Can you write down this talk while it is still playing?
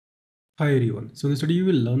Hi everyone. So in this video you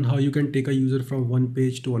will learn how you can take a user from one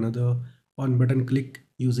page to another on button click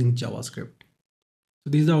using JavaScript. So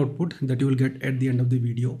this is the output that you will get at the end of the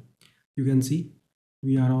video. You can see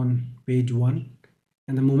we are on page 1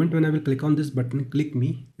 and the moment when I will click on this button click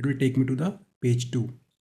me, it will take me to the page 2.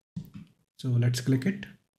 So let's click it.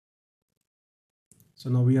 So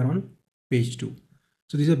now we are on page 2.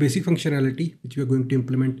 So this is a basic functionality which we are going to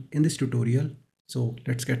implement in this tutorial. So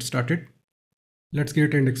let's get started. Let's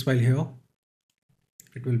create an index file here.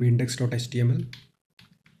 It will be index.html.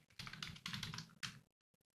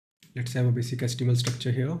 Let's have a basic HTML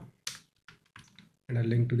structure here and a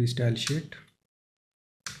link to the style sheet.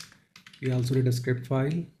 We also need a script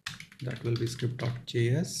file that will be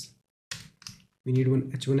script.js. We need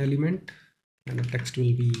one h1 element and the text will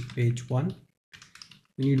be page 1.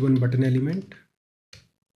 We need one button element.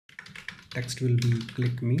 Text will be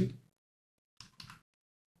click me.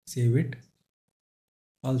 Save it.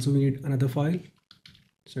 Also we need another file.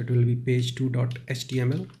 So it will be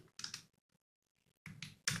page2.html.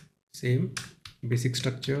 Same basic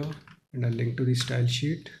structure and a link to the style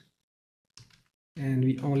sheet. And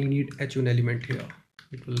we only need h1 element here.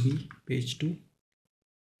 It will be page 2.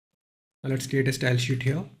 Now let's create a style sheet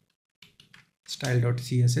here.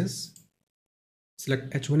 Style.css.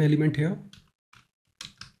 Select h1 element here.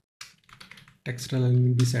 Text element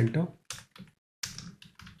will be center.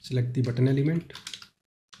 Select the button element.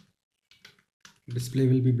 Display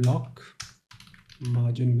will be block.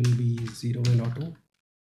 Margin will be 0 and auto.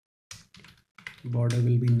 Border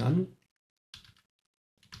will be none.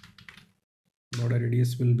 Border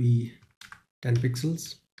radius will be 10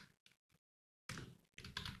 pixels.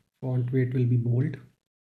 Font weight will be bold.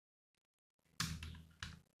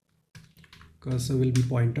 Cursor will be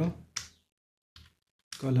pointer.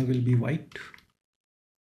 Color will be white.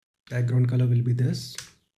 Background color will be this.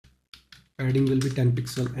 Padding will be 10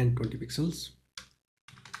 pixel and 20 pixels.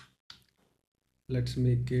 Let's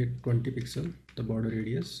make it 20 pixel, the border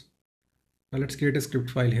radius. Now let's create a script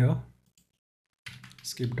file here.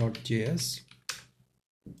 Script.js.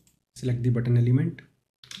 Select the button element.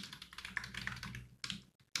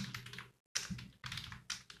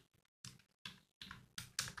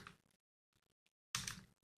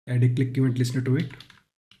 Add a click event listener to it.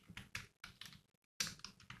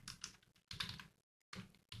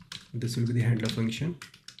 This will be the handler function.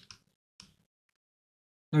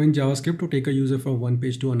 Now in JavaScript, to take a user from one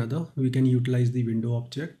page to another, we can utilize the window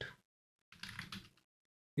object.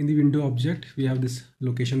 In the window object, we have this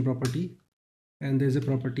location property and there's a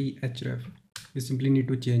property href. We simply need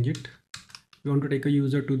to change it. We want to take a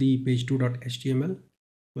user to the page2.html.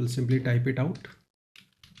 We'll simply type it out.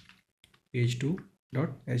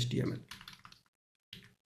 Page2.html.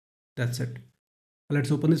 That's it.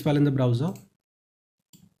 Let's open this file in the browser.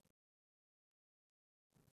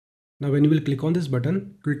 Now when you will click on this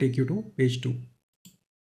button, it will take you to page 2.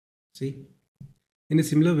 See, in a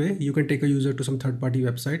similar way, you can take a user to some third-party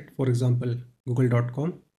website, for example,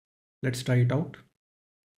 google.com. Let's try it out.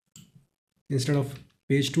 Instead of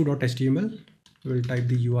page2.html, we will type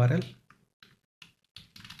the URL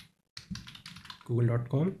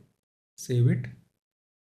google.com, save it.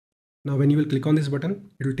 Now when you will click on this button,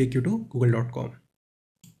 it will take you to google.com.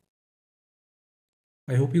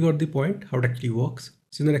 I hope you got the point how it actually works.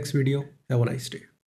 See you in the next video. Have a nice day.